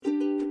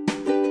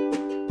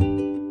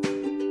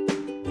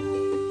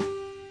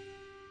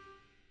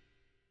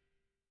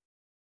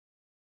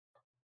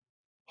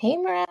Hey,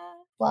 Mara.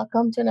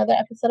 Welcome to another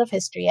episode of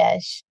History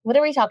Esh. What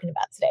are we talking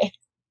about today?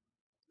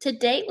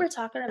 Today, we're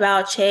talking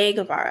about Che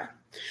Guevara.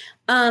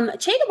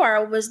 Che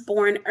Guevara was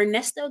born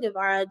Ernesto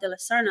Guevara de la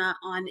Serna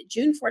on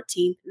June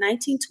 14th,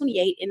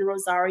 1928, in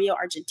Rosario,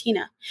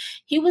 Argentina.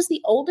 He was the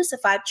oldest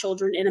of five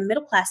children in a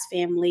middle class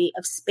family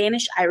of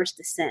Spanish Irish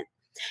descent.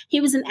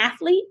 He was an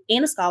athlete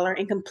and a scholar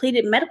and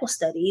completed medical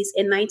studies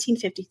in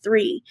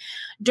 1953.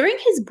 During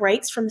his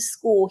breaks from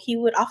school, he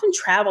would often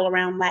travel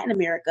around Latin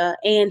America,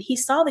 and he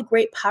saw the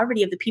great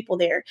poverty of the people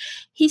there.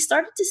 He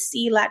started to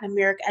see Latin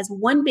America as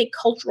one big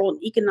cultural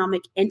and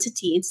economic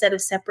entity instead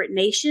of separate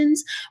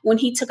nations when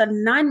he took a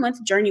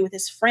 9-month journey with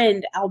his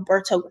friend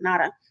Alberto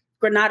Granado.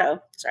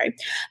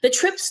 The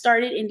trip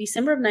started in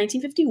December of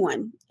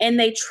 1951, and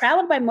they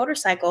traveled by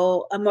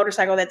motorcycle, a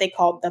motorcycle that they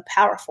called the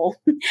Powerful.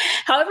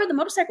 However, the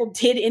motorcycle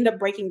did end up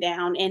breaking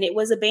down, and it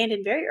was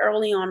abandoned very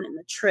early on in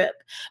the trip.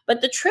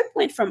 But the trip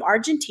went from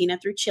Argentina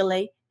through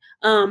Chile,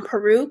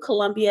 Peru,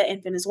 Colombia,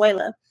 and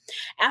Venezuela.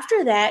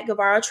 After that,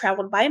 Guevara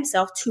traveled by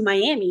himself to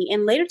Miami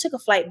and later took a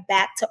flight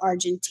back to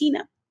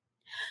Argentina.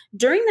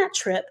 During that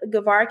trip,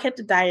 Guevara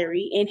kept a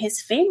diary, and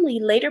his family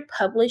later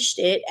published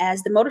it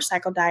as the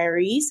Motorcycle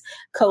Diaries,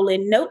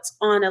 Notes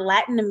on a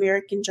Latin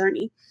American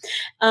Journey.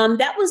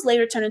 That was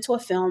later turned into a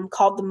film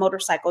called The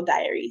Motorcycle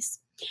Diaries.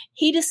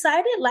 He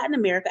decided Latin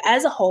America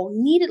as a whole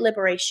needed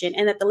liberation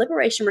and that the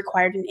liberation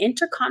required an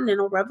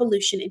intercontinental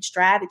revolution and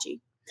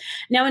strategy.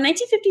 Now, in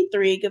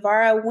 1953,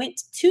 Guevara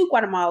went to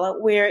Guatemala,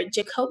 where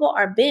Jacobo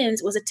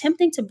Arbenz was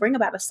attempting to bring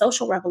about a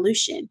social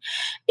revolution.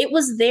 It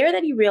was there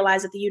that he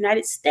realized that the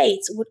United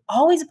States would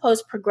always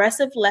oppose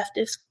progressive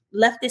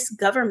leftist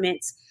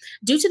governments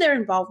due to their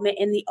involvement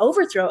in the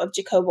overthrow of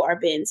Jacobo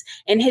Arbenz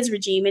and his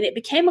regime, and it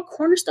became a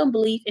cornerstone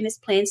belief in his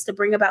plans to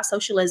bring about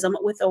socialism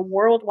with a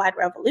worldwide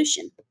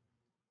revolution.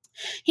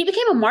 He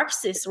became a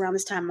Marxist around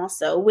this time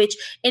also, which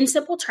in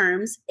simple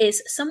terms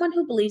is someone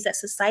who believes that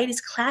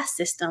society's class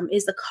system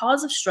is the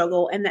cause of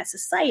struggle and that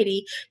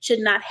society should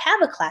not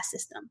have a class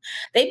system.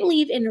 They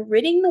believe in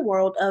ridding the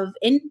world of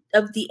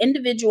the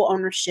individual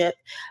ownership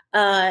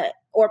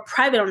or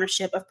private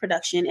ownership of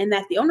production, and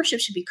that the ownership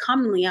should be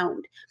commonly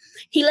owned.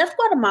 He left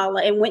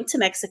Guatemala and went to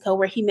Mexico,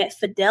 where he met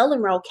Fidel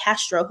and Raul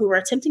Castro, who were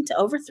attempting to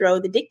overthrow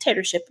the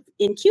dictatorship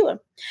in Cuba.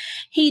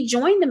 He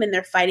joined them in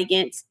their fight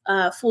against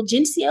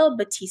Fulgencio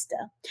Batista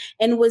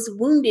and was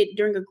wounded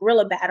during a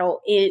guerrilla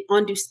battle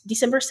on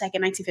December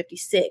 2nd,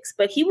 1956,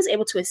 but he was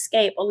able to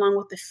escape along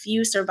with the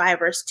few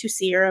survivors to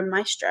Sierra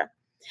Maestra.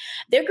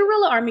 Their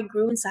guerrilla army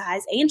grew in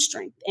size and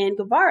strength, and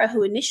Guevara,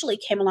 who initially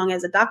came along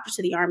as a doctor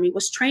to the army,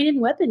 was trained in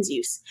weapons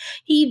use.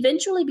 He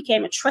eventually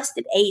became a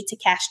trusted aide to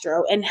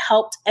Castro and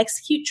helped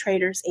execute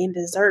traitors and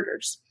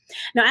deserters.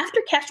 Now, after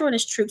Castro and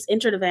his troops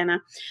entered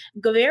Havana,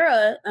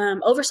 Guevara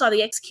oversaw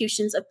the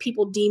executions of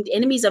people deemed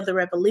enemies of the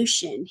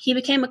revolution. He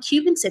became a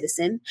Cuban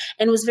citizen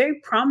and was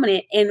very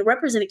prominent and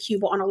represented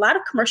Cuba on a lot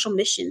of commercial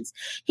missions.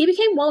 He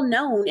became well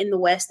known in the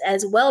West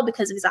as well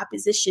because of his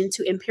opposition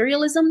to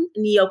imperialism,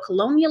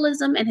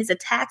 neocolonialism, and his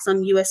attacks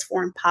on U.S.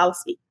 foreign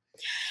policy.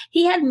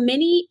 He had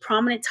many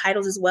prominent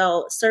titles as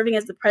well, serving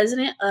as the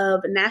president of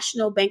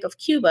National Bank of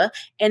Cuba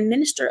and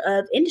Minister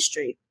of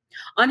Industry.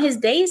 On his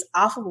days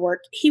off of work,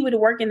 he would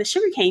work in the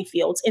sugarcane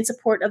fields in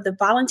support of the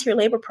volunteer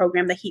labor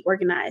program that he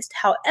organized.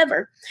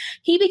 However,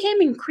 he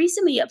became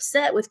increasingly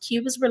upset with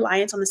Cuba's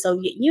reliance on the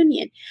Soviet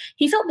Union.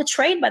 He felt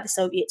betrayed by the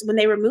Soviets when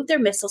they removed their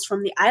missiles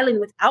from the island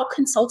without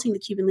consulting the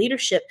Cuban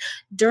leadership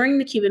during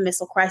the Cuban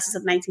Missile Crisis of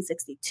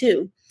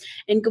 1962.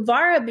 And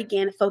Guevara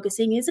began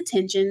focusing his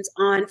attentions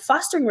on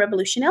fostering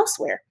revolution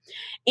elsewhere.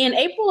 In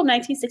April of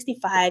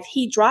 1965,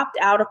 he dropped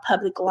out of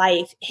public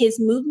life. His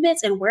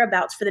movements and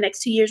whereabouts for the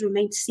next 2 years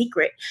remained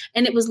secret,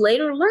 and it was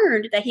later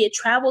learned that he had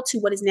traveled to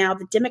what is now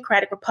the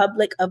Democratic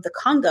Republic of the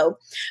Congo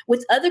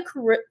with other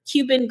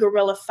Cuban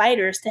guerrilla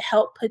fighters to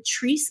help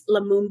Patrice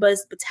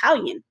Lumumba's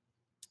battalion.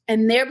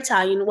 And their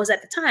battalion was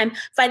at the time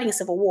fighting a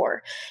civil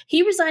war.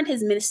 He resigned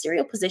his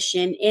ministerial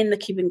position in the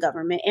Cuban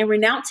government and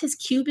renounced his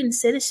Cuban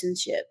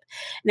citizenship.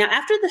 Now,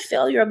 after the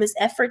failure of his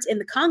efforts in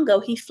the Congo,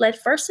 he fled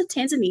first to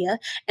Tanzania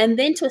and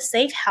then to a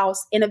safe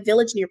house in a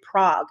village near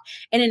Prague.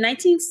 And in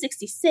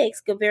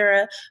 1966,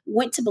 Guevara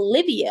went to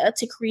Bolivia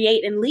to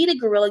create and lead a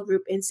guerrilla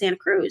group in Santa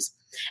Cruz.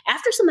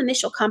 After some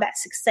initial combat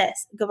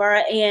success, Guevara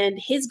and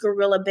his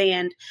guerrilla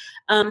band,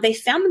 they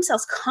found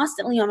themselves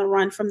constantly on the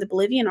run from the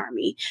Bolivian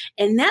army,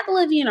 and that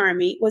Bolivian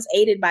army was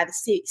aided by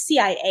the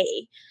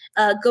CIA.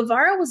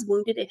 Guevara was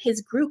wounded, and his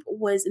group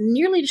was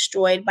nearly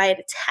destroyed by a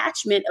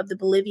detachment of the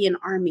Bolivian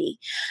army.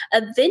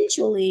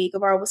 Eventually,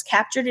 Guevara was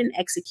captured and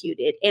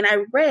executed, and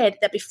I read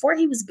that before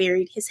he was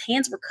buried, his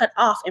hands were cut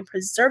off and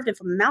preserved in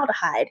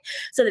formaldehyde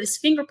so that his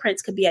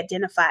fingerprints could be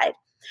identified.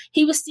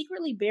 He was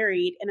secretly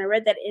buried, and I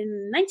read that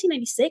in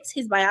 1996,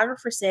 his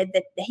biographer said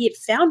that he had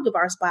found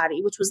Guevara's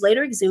body, which was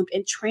later exhumed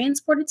and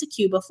transported to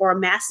Cuba for a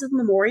massive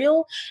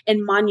memorial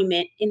and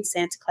monument in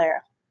Santa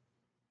Clara.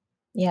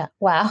 Yeah,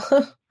 wow.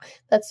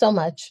 That's so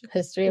much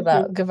history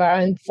about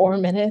Guevara in 4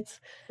 minutes.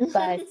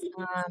 But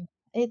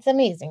it's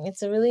amazing.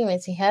 It's really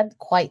amazing. He had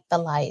quite the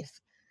life.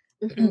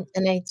 Hmm.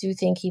 And I do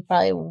think he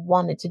probably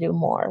wanted to do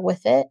more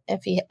with it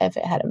if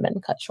it hadn't been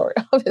cut short,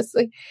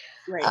 obviously.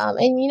 Right.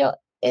 And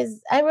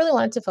is I really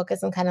wanted to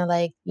focus on kind of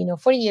like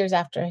 40 years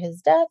after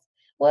his death.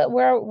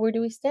 Where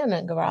do we stand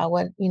at Guevara?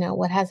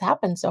 What has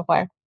happened so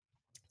far?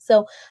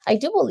 So I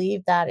do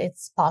believe that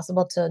it's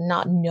possible to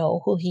not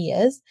know who he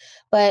is,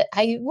 but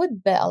I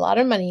would bet a lot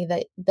of money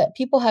that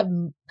people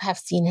have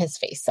seen his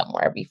face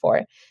somewhere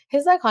before.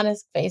 His iconic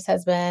face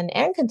has been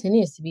and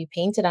continues to be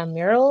painted on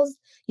murals,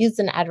 used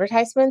in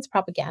advertisements,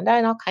 propaganda,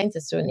 and all kinds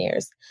of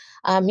souvenirs.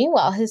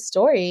 Meanwhile, his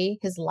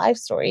life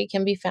story,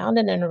 can be found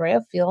in an array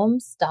of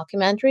films,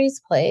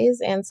 documentaries,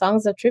 plays, and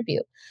songs of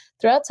tribute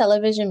throughout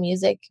television,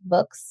 music,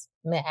 books,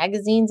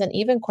 magazines, and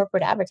even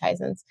corporate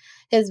advertisements.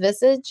 His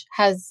visage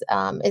has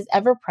is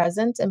ever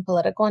present in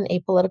political and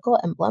apolitical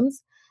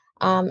emblems,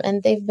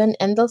 and they've been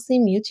endlessly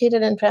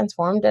mutated and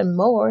transformed and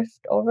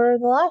morphed over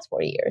the last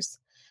 40 years.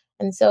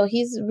 And so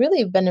he's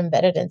really been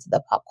embedded into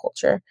the pop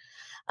culture.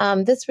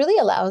 This really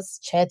allows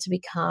Che to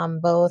become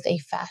both a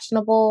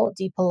fashionable,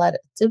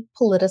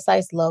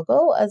 depoliticized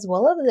logo as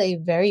well as a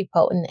very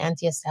potent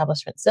anti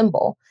establishment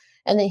symbol.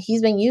 And that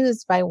he's been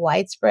used by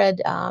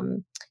widespread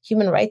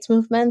human rights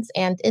movements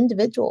and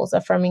individuals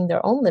affirming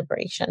their own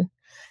liberation.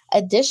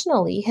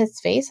 Additionally, his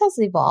face has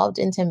evolved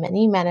into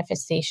many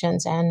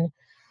manifestations, and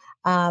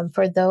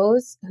for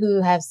those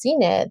who have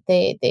seen it,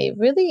 they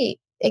really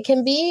it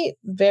can be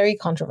very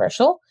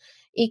controversial.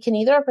 It can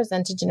either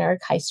represent a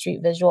generic high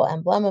street visual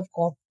emblem of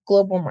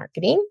global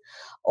marketing,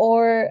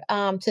 or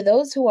to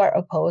those who are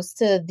opposed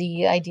to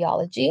the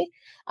ideology,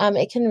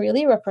 it can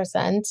really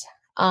represent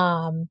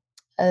um,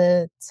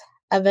 a,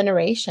 a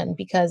veneration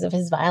because of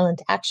his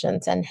violent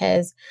actions, and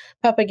his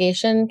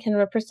propagation can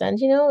represent,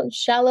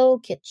 shallow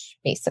kitsch,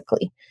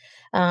 basically.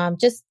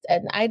 Just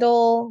an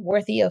idol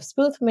worthy of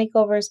spoof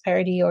makeovers,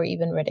 parody, or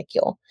even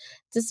ridicule.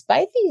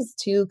 Despite these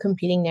two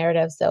competing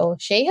narratives, though,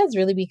 Shay has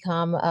really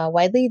become a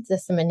widely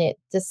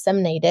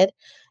disseminated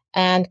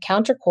and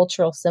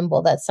countercultural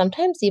symbol that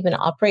sometimes even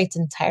operates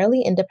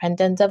entirely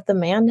independent of the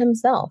man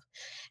himself.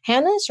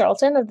 Hannah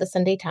Charlton of the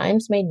Sunday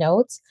Times made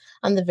notes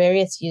on the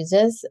various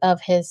uses of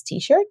his t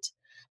shirt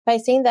by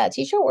saying that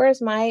t shirt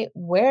wearers might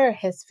wear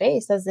his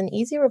face as an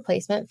easy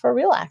replacement for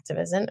real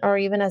activism or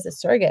even as a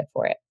surrogate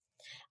for it.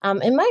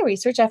 In my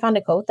research, I found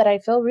a quote that I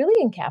feel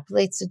really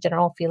encapsulates the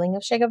general feeling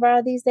of Che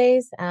Guevara these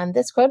days. And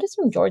this quote is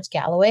from George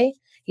Galloway.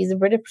 He's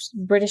a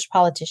British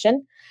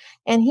politician.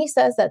 And he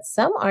says that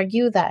some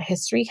argue that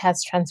history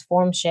has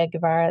transformed Che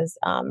Guevara's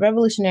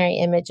revolutionary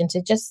image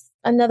into just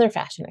another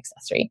fashion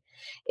accessory.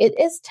 It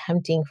is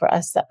tempting for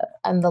us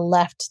on the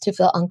left to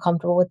feel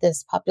uncomfortable with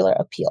this popular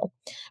appeal.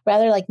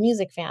 Rather, like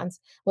music fans,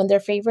 when their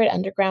favorite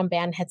underground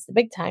band hits the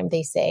big time,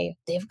 they say,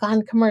 they've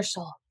gone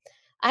commercial.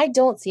 I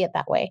don't see it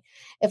that way.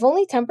 If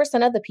only 10%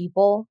 of the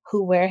people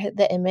who wear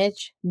the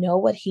image know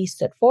what he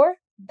stood for,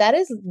 that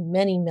is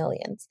many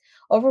millions.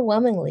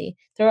 Overwhelmingly,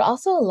 there are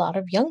also a lot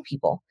of young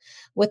people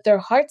with their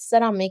hearts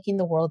set on making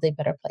the world a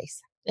better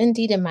place.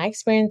 Indeed, in my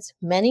experience,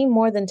 many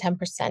more than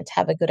 10%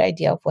 have a good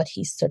idea of what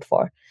he stood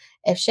for.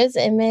 If Shiz's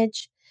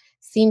image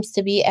seems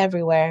to be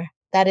everywhere,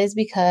 that is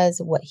because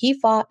what he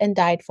fought and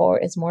died for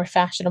is more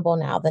fashionable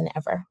now than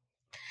ever.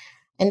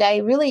 And I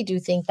really do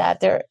think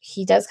that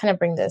he does kind of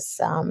bring this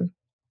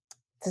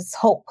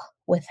hope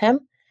with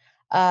him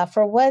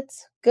for what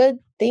good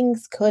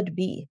things could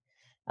be.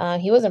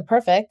 He wasn't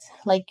perfect,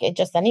 like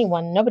just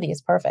anyone. Nobody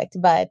is perfect,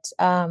 but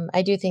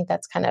I do think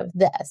that's kind of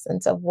the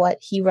essence of what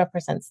he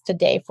represents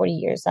today, 40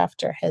 years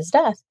after his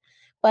death.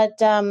 But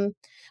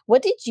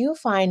what did you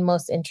find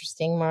most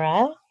interesting,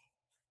 Mariah?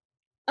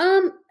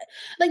 Um,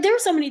 like there were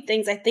so many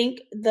things. I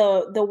think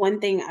the one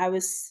thing I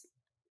was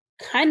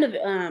kind of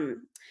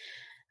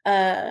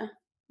uh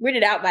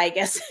weirded out by, I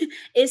guess,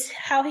 is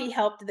how he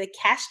helped the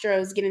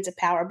Castros get into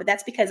power. But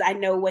that's because I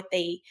know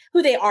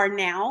who they are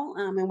now,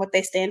 and what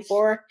they stand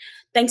for,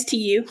 thanks to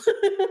you.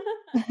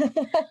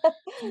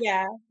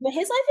 Yeah, but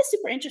his life is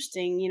super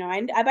interesting.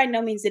 I by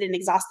no means did an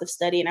exhaustive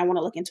study, and I want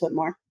to look into it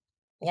more.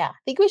 Yeah, I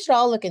think we should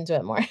all look into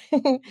it more.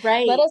 Let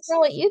Right. us know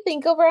what you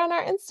think over on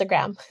our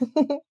Instagram.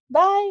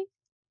 Bye.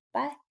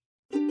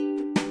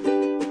 Bye.